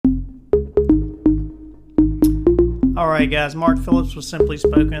Alright guys, Mark Phillips with Simply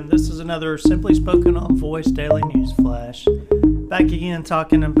Spoken. This is another Simply Spoken on Voice Daily News Flash. Back again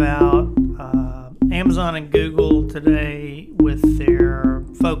talking about Amazon and Google today with their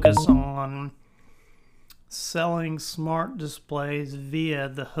focus on selling smart displays via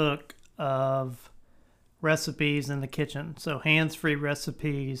the hook of recipes in the kitchen. So hands-free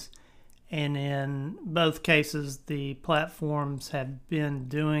recipes, and in both cases the platforms have been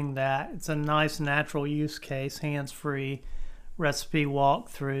doing that. It's a nice natural use case, hands-free recipe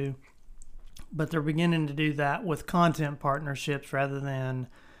walkthrough, but they're beginning to do that with content partnerships rather than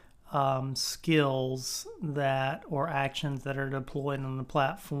skills that or actions that are deployed on the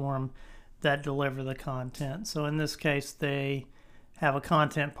platform that deliver the content. So in this case they have a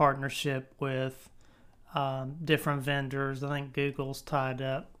content partnership with different vendors. I think Google's tied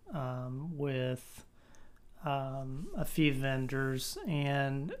up with a few vendors,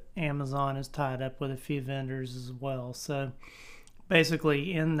 and Amazon is tied up with a few vendors as well. So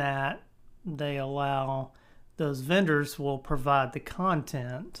basically in that they allow those vendors will provide the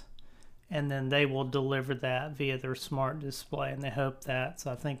content and then they will deliver that via their smart display, and they hope that.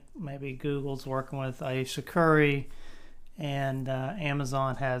 So I think maybe Google's working with Aisha Curry, and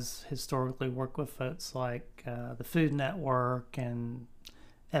Amazon has historically worked with folks like the Food Network and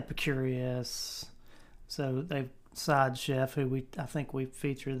Epicurious. So they've Side Chef, who I think we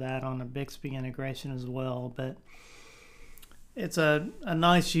featured that on a Bixby integration as well. But it's a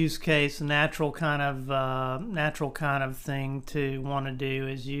nice use case, natural kind of thing to want to do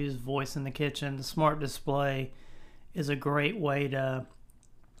is use voice in the kitchen. The smart display is a great way to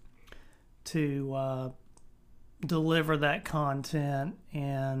deliver that content,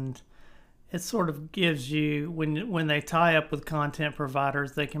 and it sort of gives you, when they tie up with content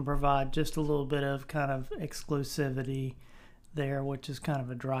providers, they can provide just a little bit of kind of exclusivity there, which is kind of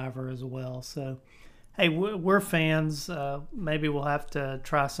a driver as well. So hey, we're fans. Maybe we'll have to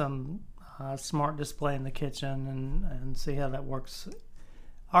try some smart display in the kitchen and see how that works.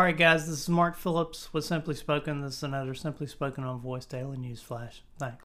 All right, guys, this is Mark Phillips with Simply Spoken. This is another Simply Spoken on Voice Daily News Flash. Thanks.